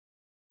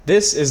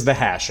This is The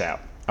Hash Out,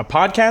 a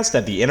podcast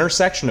at the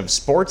intersection of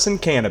sports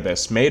and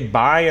cannabis made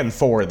by and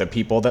for the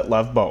people that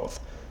love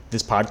both.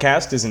 This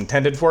podcast is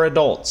intended for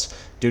adults.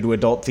 Due to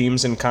adult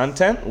themes and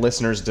content,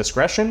 listeners'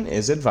 discretion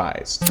is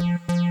advised.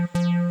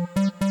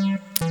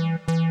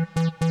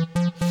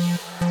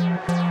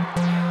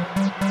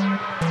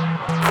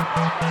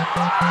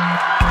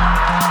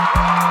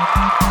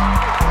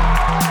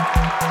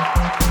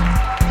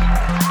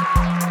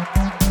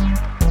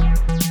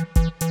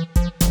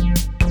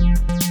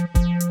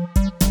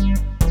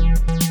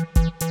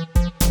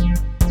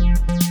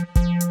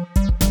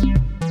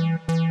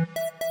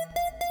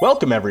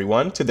 Welcome,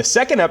 everyone, to the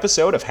second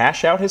episode of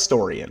Hash Out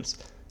Historians.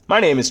 My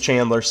name is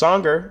Chandler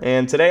Songer,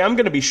 and today I'm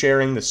going to be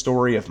sharing the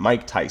story of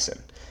Mike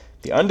Tyson,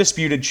 the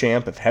undisputed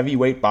champ of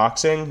heavyweight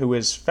boxing who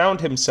has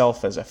found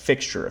himself as a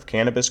fixture of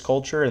cannabis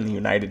culture in the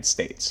United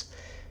States.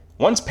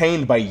 Once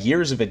pained by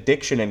years of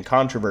addiction and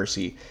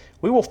controversy,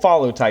 we will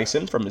follow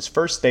Tyson from his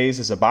first days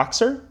as a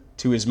boxer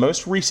to his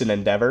most recent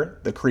endeavor,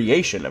 the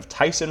creation of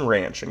Tyson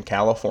Ranch in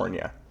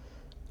California.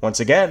 Once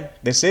again,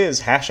 this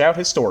is Hash Out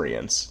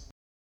Historians.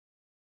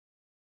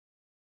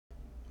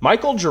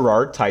 Michael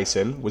Gerard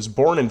Tyson was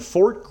born in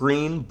Fort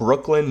Greene,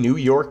 Brooklyn, New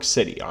York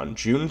City on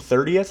June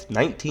 30th,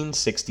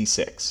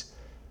 1966.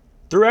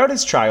 Throughout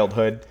his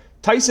childhood,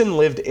 Tyson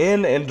lived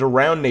in and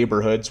around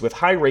neighborhoods with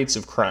high rates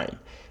of crime,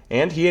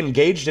 and he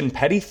engaged in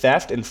petty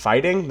theft and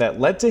fighting that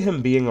led to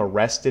him being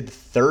arrested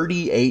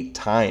 38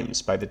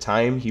 times by the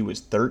time he was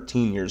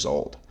 13 years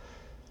old.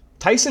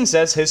 Tyson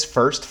says his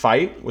first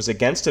fight was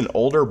against an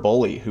older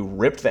bully who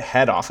ripped the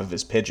head off of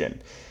his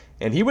pigeon,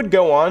 and he would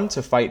go on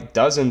to fight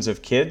dozens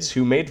of kids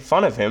who made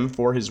fun of him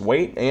for his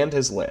weight and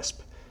his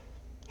lisp.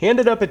 He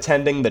ended up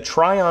attending the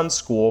Tryon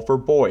School for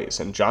Boys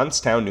in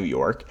Johnstown, New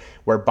York,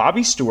 where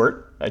Bobby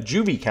Stewart, a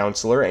juvie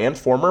counselor and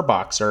former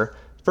boxer,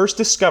 first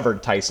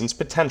discovered Tyson's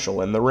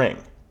potential in the ring.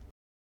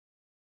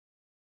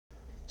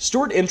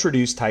 Stewart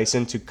introduced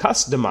Tyson to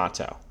Cus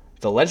D'Amato,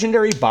 the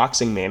legendary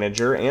boxing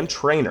manager and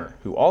trainer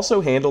who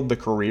also handled the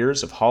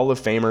careers of Hall of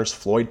Famers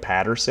Floyd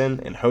Patterson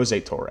and Jose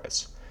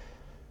Torres.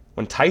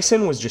 When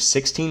Tyson was just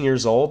 16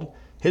 years old,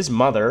 his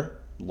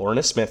mother,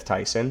 Lorna Smith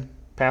Tyson,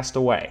 passed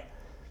away.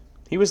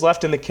 He was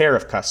left in the care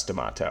of Cus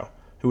D'Amato,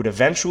 who would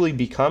eventually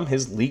become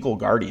his legal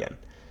guardian.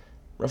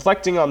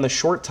 Reflecting on the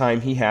short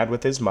time he had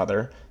with his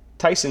mother,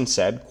 Tyson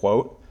said,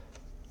 quote,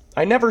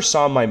 "I never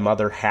saw my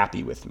mother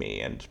happy with me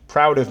and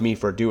proud of me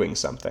for doing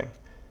something.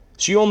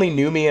 She only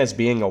knew me as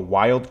being a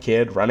wild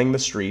kid running the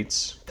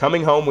streets,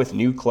 coming home with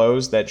new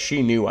clothes that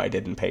she knew I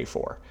didn't pay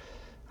for.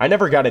 I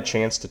never got a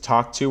chance to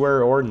talk to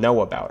her or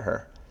know about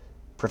her.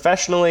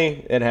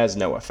 Professionally, it has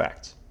no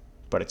effect,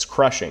 but it's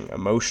crushing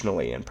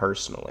emotionally and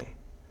personally."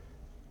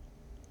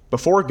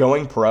 Before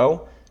going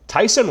pro,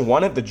 Tyson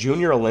won at the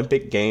Junior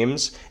Olympic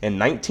Games in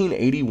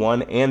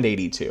 1981 and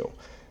 82.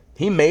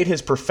 He made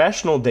his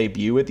professional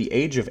debut at the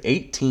age of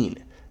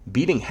 18,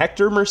 beating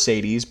Hector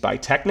Mercedes by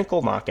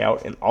technical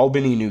knockout in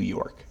Albany, New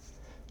York.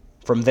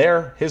 From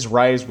there, his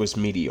rise was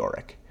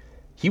meteoric.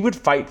 He would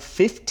fight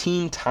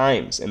 15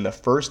 times in the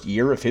first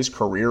year of his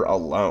career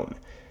alone,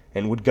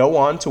 and would go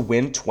on to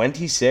win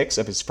 26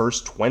 of his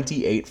first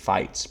 28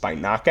 fights by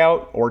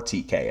knockout or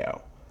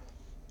TKO.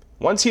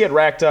 Once he had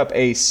racked up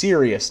a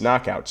serious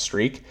knockout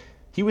streak,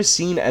 he was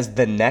seen as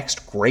the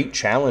next great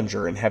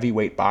challenger in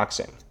heavyweight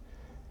boxing.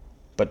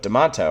 But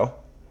D'Amato,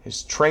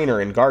 his trainer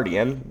and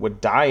guardian, would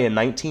die in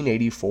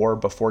 1984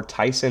 before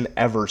Tyson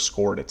ever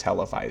scored a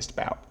televised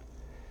bout.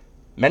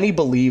 Many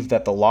believe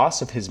that the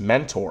loss of his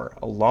mentor,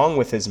 along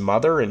with his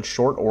mother in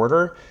short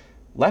order,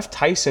 left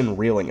Tyson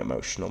reeling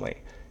emotionally,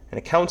 and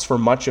accounts for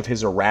much of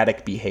his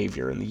erratic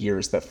behavior in the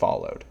years that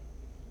followed.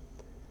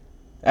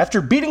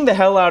 After beating the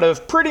hell out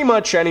of pretty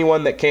much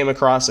anyone that came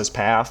across his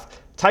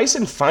path,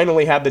 Tyson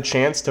finally had the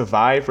chance to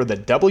vie for the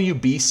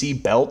WBC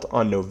belt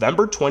on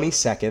November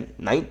 22,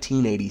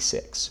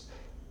 1986.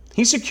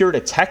 He secured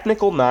a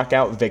technical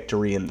knockout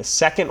victory in the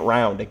second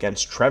round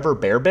against Trevor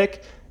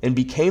Berbick and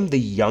became the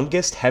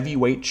youngest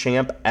heavyweight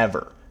champ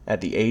ever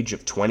at the age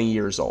of 20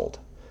 years old.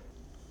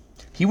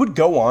 He would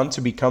go on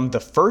to become the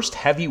first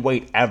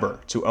heavyweight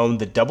ever to own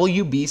the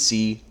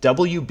WBC,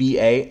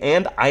 WBA,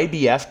 and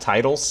IBF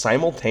titles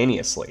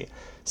simultaneously,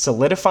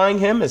 solidifying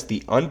him as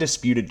the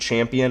undisputed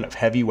champion of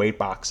heavyweight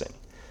boxing.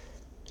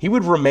 He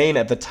would remain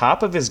at the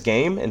top of his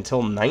game until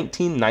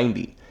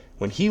 1990,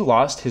 when he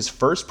lost his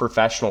first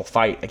professional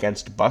fight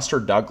against Buster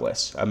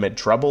Douglas amid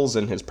troubles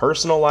in his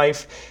personal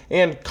life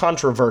and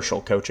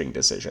controversial coaching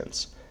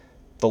decisions.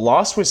 The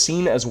loss was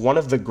seen as one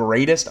of the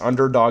greatest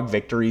underdog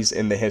victories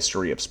in the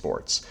history of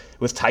sports,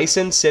 with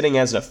Tyson sitting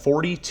as a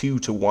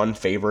 42-1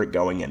 favorite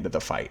going into the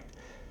fight.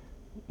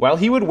 While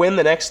he would win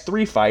the next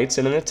 3 fights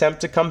in an attempt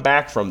to come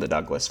back from the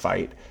Douglas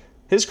fight,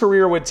 his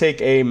career would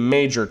take a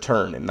major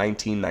turn in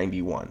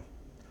 1991.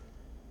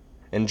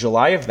 In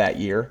July of that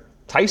year,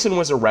 Tyson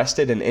was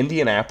arrested in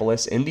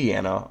Indianapolis,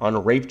 Indiana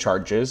on rape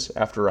charges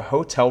after a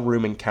hotel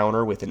room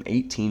encounter with an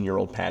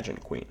 18-year-old pageant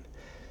queen.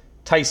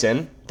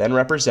 Tyson, then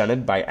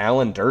represented by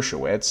Alan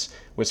Dershowitz,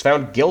 was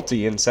found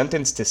guilty and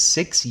sentenced to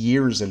 6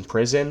 years in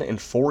prison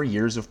and 4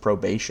 years of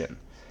probation,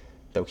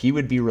 though he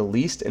would be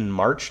released in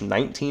March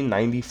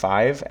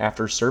 1995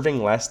 after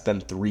serving less than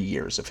 3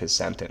 years of his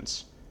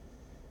sentence.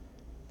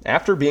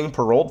 After being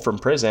paroled from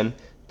prison,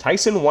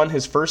 Tyson won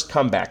his first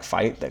comeback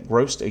fight that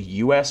grossed a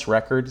U.S.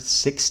 record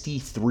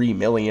 $63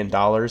 million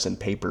in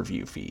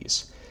pay-per-view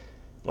fees.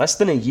 Less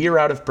than a year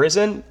out of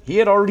prison, he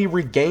had already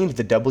regained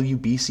the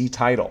WBC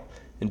title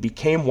and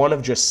became one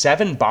of just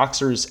 7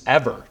 boxers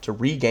ever to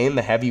regain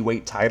the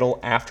heavyweight title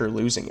after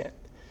losing it.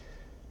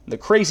 The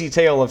crazy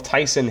tale of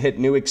Tyson hit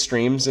new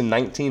extremes in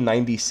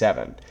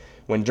 1997,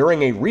 when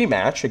during a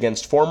rematch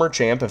against former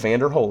champ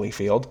Evander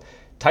Holyfield,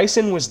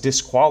 Tyson was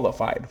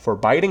disqualified for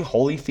biting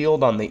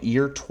Holyfield on the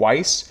ear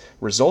twice,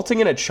 resulting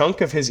in a chunk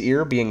of his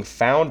ear being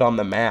found on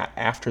the mat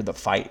after the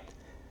fight.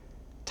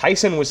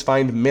 Tyson was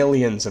fined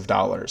millions of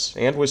dollars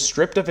and was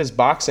stripped of his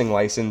boxing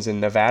license in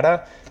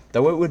Nevada,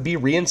 though it would be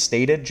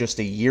reinstated just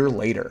a year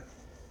later.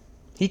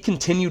 He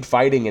continued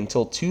fighting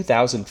until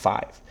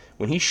 2005,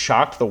 when he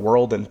shocked the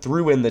world and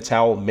threw in the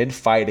towel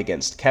mid-fight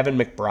against Kevin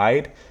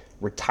McBride,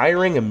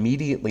 retiring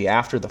immediately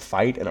after the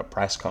fight in a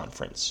press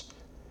conference.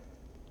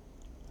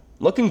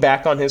 Looking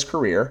back on his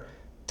career,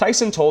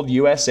 Tyson told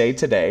USA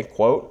Today,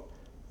 quote,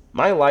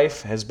 "My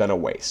life has been a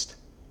waste.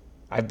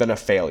 I've been a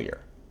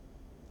failure.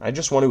 I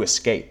just want to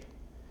escape.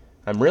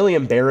 I'm really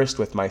embarrassed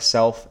with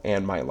myself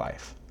and my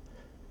life."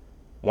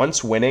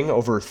 Once winning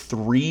over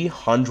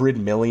 $300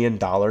 million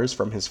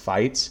from his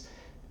fights,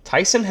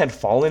 Tyson had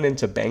fallen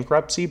into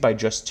bankruptcy by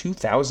just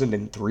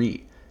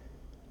 2003,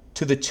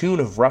 to the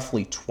tune of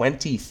roughly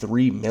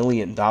 $23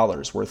 million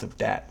worth of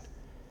debt.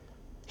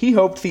 He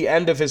hoped the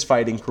end of his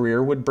fighting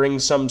career would bring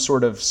some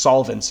sort of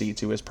solvency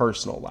to his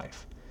personal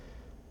life.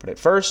 But at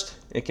first,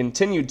 it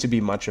continued to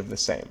be much of the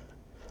same.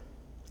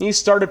 He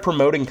started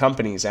promoting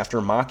companies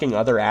after mocking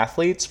other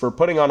athletes for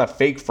putting on a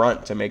fake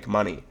front to make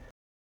money.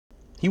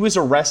 He was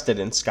arrested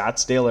in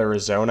Scottsdale,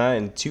 Arizona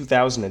in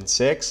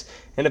 2006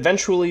 and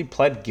eventually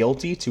pled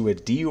guilty to a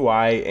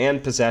DUI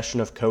and possession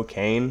of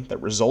cocaine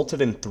that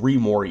resulted in 3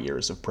 more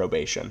years of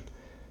probation.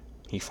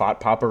 He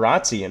fought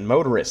paparazzi and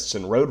motorists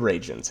in road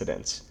rage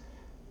incidents.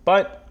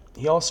 But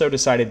he also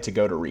decided to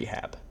go to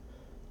rehab.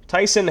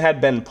 Tyson had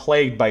been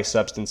plagued by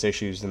substance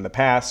issues in the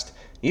past,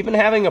 even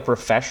having a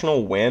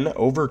professional win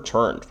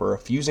overturned for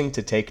refusing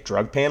to take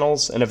drug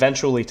panels and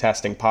eventually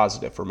testing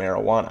positive for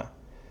marijuana.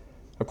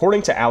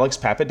 According to Alex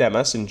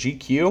Papademos in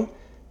GQ,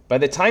 by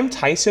the time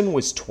Tyson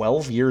was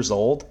 12 years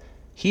old,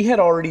 he had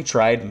already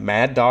tried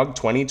Mad Dog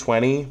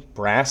 2020,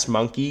 Brass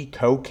Monkey,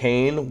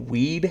 cocaine,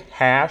 weed,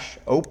 hash,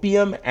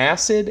 opium,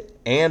 acid,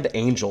 and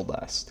angel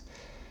dust.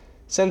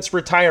 Since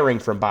retiring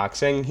from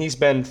boxing, he's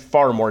been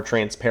far more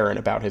transparent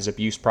about his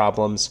abuse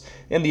problems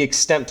and the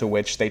extent to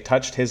which they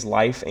touched his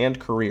life and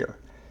career.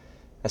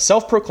 A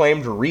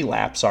self-proclaimed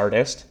relapse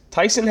artist,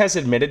 Tyson has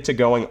admitted to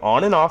going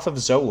on and off of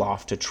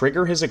Zoloft to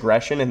trigger his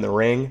aggression in the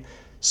ring,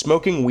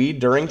 smoking weed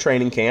during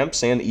training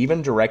camps and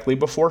even directly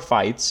before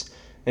fights,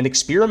 and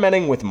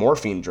experimenting with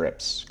morphine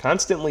drips,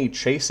 constantly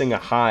chasing a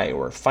high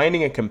or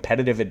finding a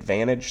competitive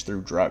advantage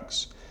through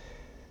drugs.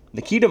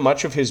 The key to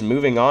much of his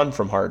moving on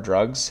from hard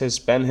drugs has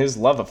been his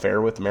love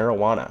affair with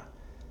marijuana.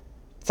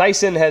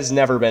 Tyson has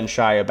never been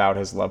shy about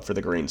his love for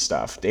the green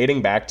stuff,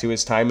 dating back to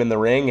his time in the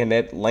ring and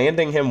it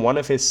landing him one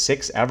of his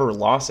 6 ever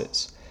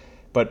losses.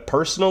 But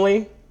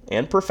personally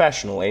and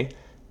professionally,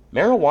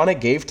 marijuana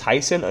gave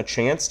Tyson a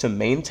chance to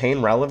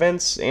maintain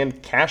relevance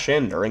and cash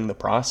in during the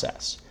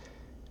process.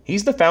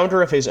 He's the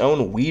founder of his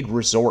own weed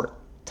resort,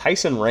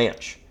 Tyson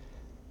Ranch.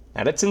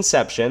 At its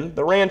inception,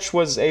 the ranch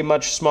was a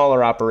much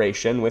smaller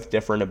operation with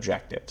different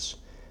objectives.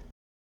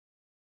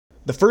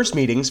 The first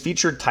meetings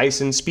featured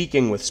Tyson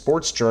speaking with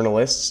sports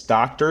journalists,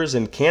 doctors,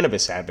 and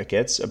cannabis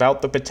advocates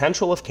about the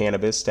potential of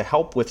cannabis to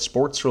help with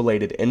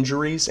sports-related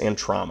injuries and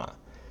trauma.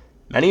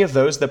 Many of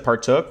those that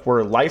partook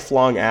were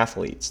lifelong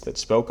athletes that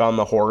spoke on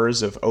the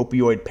horrors of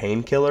opioid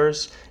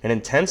painkillers and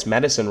intense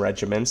medicine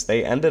regimens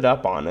they ended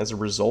up on as a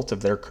result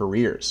of their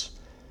careers,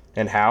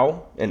 and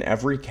how, in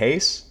every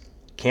case,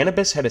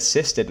 cannabis had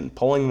assisted in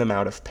pulling them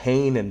out of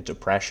pain and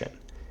depression.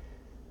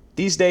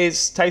 These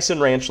days, Tyson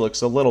Ranch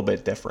looks a little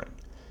bit different.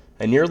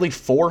 A nearly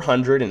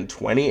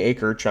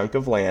 420-acre chunk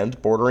of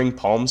land bordering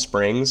Palm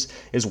Springs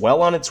is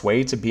well on its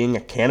way to being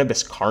a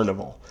cannabis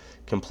carnival,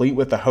 complete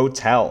with a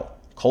hotel,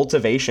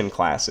 cultivation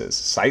classes,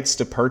 sites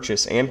to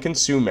purchase and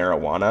consume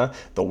marijuana,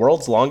 the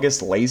world's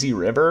longest lazy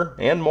river,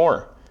 and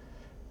more.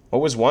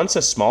 What was once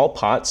a small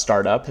pot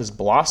startup has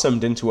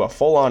blossomed into a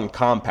full-on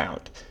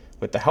compound,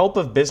 with the help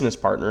of business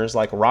partners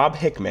like Rob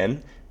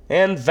Hickman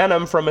and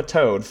venom from a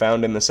toad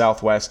found in the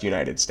southwest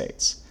United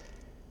States.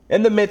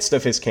 In the midst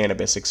of his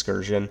cannabis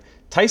excursion,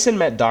 Tyson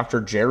met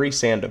Dr. Jerry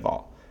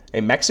Sandoval,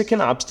 a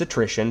Mexican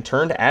obstetrician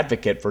turned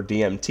advocate for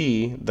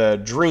DMT, the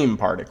dream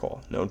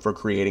particle, known for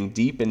creating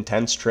deep,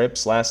 intense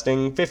trips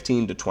lasting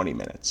 15 to 20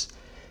 minutes.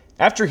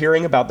 After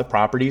hearing about the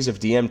properties of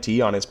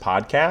DMT on his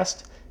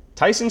podcast,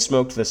 Tyson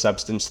smoked the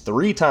substance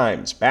 3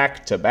 times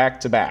back to back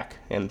to back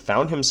and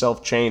found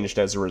himself changed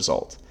as a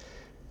result.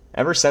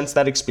 Ever since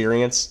that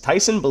experience,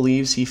 Tyson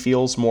believes he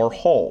feels more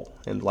whole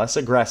and less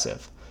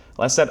aggressive,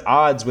 less at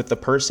odds with the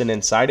person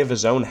inside of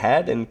his own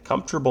head and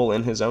comfortable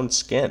in his own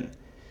skin.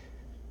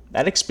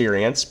 That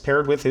experience,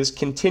 paired with his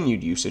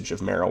continued usage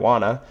of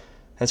marijuana,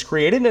 has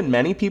created in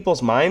many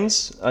people's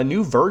minds a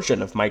new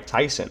version of Mike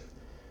Tyson.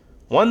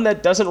 One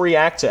that doesn't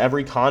react to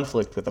every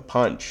conflict with a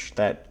punch,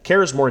 that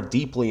cares more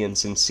deeply and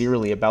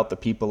sincerely about the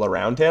people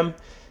around him,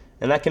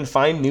 and that can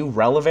find new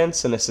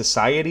relevance in a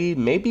society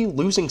maybe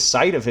losing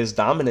sight of his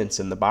dominance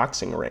in the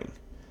boxing ring.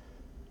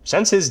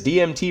 Since his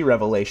DMT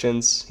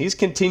revelations, he's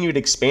continued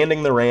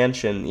expanding the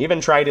ranch and even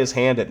tried his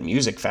hand at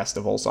music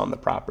festivals on the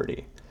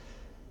property.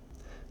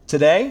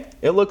 Today,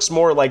 it looks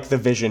more like the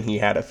vision he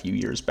had a few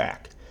years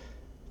back,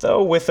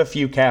 though with a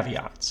few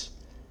caveats.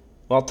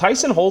 While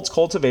Tyson holds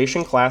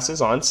cultivation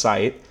classes on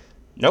site,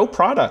 no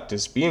product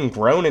is being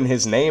grown in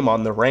his name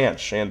on the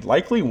ranch and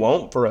likely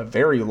won't for a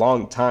very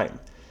long time.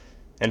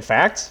 In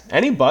fact,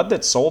 any bud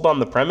that's sold on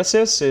the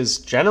premises is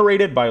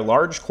generated by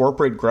large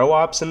corporate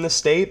grow-ops in the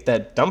state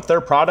that dump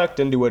their product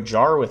into a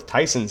jar with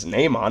Tyson's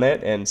name on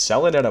it and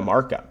sell it at a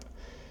markup.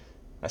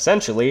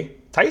 Essentially,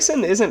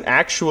 Tyson isn't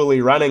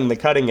actually running the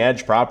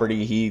cutting-edge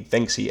property he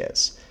thinks he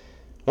is.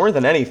 More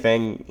than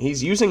anything,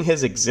 he's using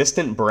his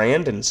existent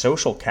brand and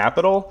social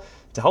capital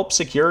to help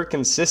secure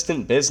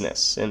consistent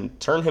business and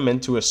turn him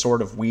into a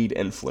sort of weed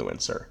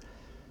influencer.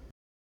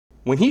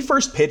 When he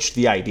first pitched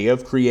the idea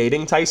of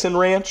creating Tyson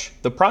Ranch,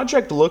 the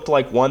project looked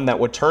like one that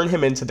would turn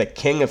him into the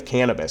king of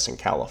cannabis in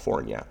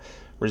California,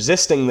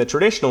 resisting the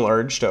traditional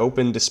urge to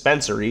open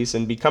dispensaries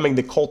and becoming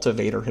the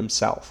cultivator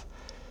himself.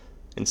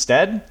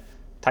 Instead,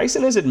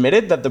 Tyson has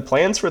admitted that the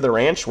plans for the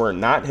ranch were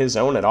not his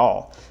own at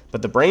all,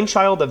 but the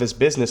brainchild of his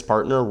business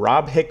partner,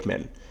 Rob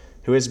Hickman,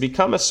 who has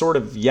become a sort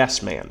of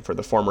yes man for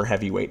the former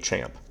heavyweight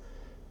champ.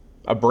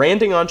 A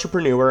branding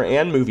entrepreneur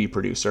and movie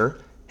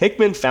producer,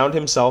 Hickman found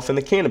himself in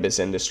the cannabis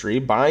industry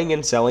buying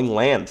and selling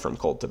land from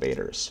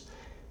cultivators.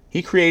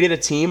 He created a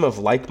team of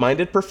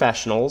like-minded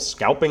professionals,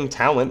 scalping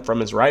talent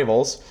from his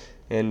rivals,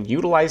 and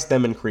utilized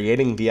them in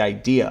creating the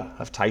idea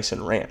of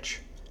Tyson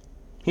Ranch.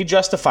 He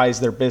justifies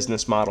their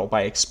business model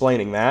by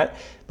explaining that,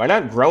 by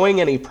not growing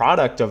any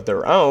product of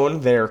their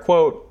own, they're,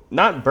 quote,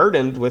 not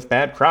burdened with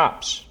bad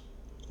crops.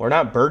 We're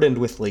not burdened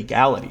with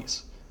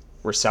legalities.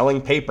 We're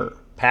selling paper,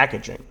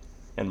 packaging,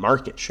 and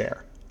market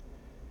share.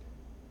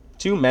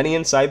 To many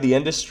inside the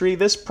industry,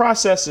 this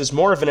process is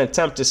more of an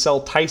attempt to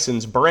sell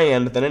Tyson's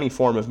brand than any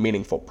form of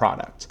meaningful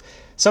product,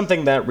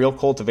 something that real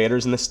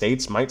cultivators in the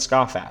States might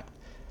scoff at.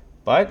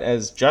 But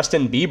as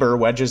Justin Bieber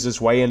wedges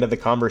his way into the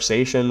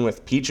conversation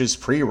with Peach's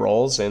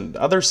pre-rolls and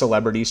other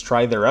celebrities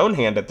try their own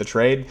hand at the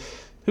trade,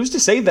 who's to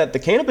say that the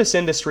cannabis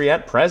industry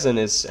at present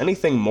is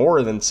anything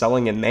more than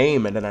selling a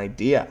name and an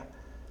idea?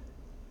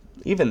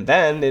 Even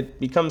then, it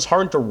becomes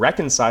hard to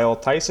reconcile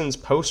Tyson's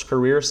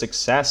post-career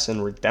success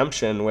and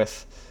redemption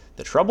with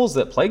the troubles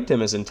that plagued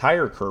him his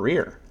entire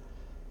career.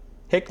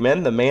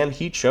 Hickman, the man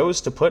he chose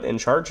to put in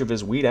charge of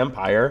his weed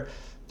empire,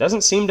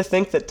 doesn't seem to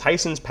think that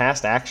Tyson's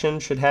past action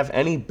should have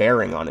any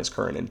bearing on his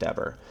current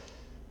endeavor.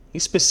 He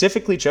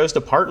specifically chose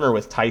to partner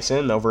with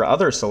Tyson over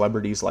other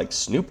celebrities like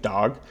Snoop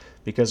Dogg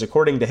because,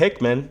 according to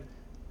Hickman,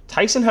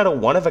 Tyson had a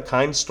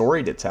one-of-a-kind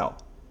story to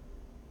tell.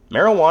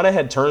 Marijuana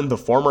had turned the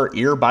former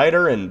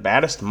ear-biter and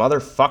baddest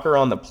motherfucker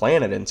on the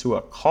planet into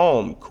a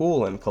calm,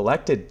 cool, and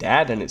collected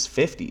dad in his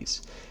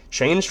 50s,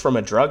 changed from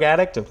a drug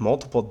addict of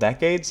multiple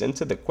decades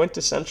into the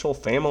quintessential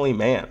family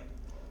man.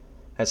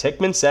 As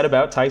Hickman said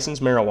about Tyson's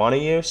marijuana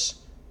use,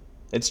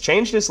 it's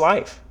changed his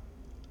life.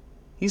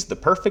 He's the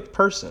perfect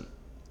person.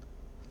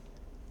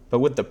 But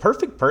would the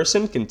perfect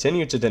person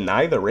continue to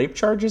deny the rape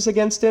charges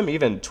against him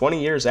even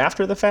 20 years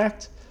after the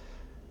fact?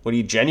 Would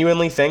he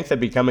genuinely think that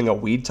becoming a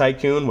weed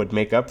tycoon would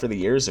make up for the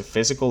years of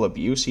physical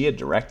abuse he had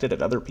directed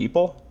at other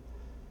people?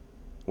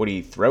 Would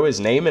he throw his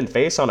name and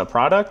face on a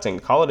product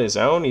and call it his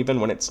own even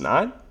when it's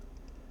not?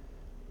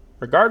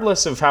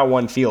 Regardless of how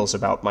one feels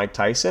about Mike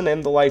Tyson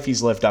and the life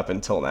he's lived up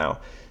until now,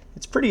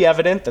 it's pretty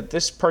evident that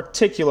this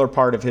particular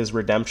part of his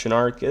redemption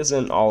arc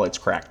isn't all it's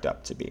cracked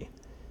up to be.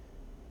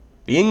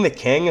 Being the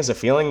king is a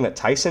feeling that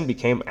Tyson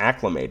became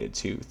acclimated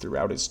to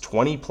throughout his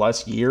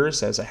 20-plus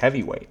years as a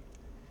heavyweight.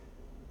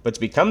 But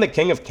to become the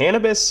king of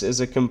cannabis is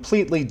a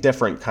completely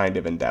different kind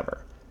of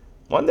endeavor,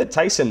 one that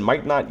Tyson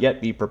might not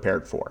yet be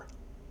prepared for.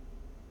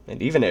 And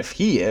even if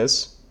he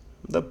is,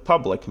 the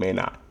public may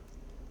not.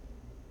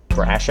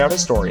 For Hash Out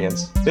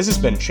Historians, this has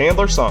been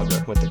Chandler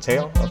Songer with the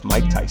tale of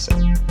Mike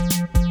Tyson.